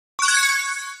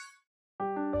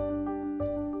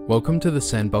Welcome to the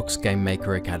Sandbox Game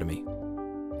Maker Academy.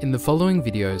 In the following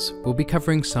videos, we'll be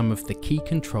covering some of the key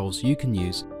controls you can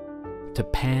use to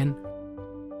pan,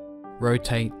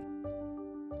 rotate,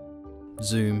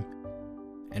 zoom,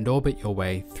 and orbit your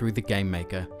way through the Game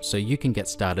Maker so you can get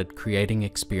started creating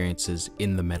experiences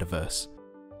in the metaverse.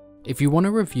 If you want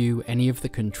to review any of the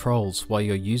controls while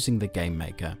you're using the Game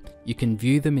Maker, you can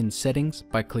view them in settings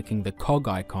by clicking the cog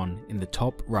icon in the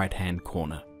top right-hand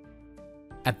corner.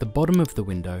 At the bottom of the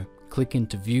window, click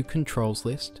into View Controls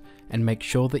List and make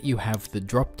sure that you have the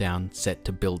drop-down set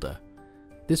to Builder.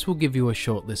 This will give you a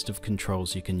short list of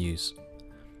controls you can use.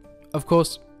 Of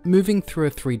course, moving through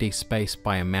a 3D space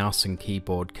by a mouse and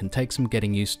keyboard can take some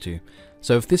getting used to,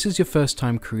 so if this is your first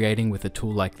time creating with a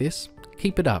tool like this,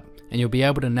 keep it up and you'll be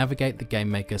able to navigate the Game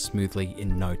Maker smoothly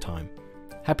in no time.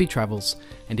 Happy travels,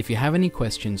 and if you have any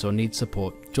questions or need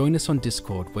support, join us on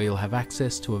Discord where you'll have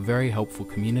access to a very helpful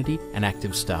community and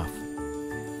active staff.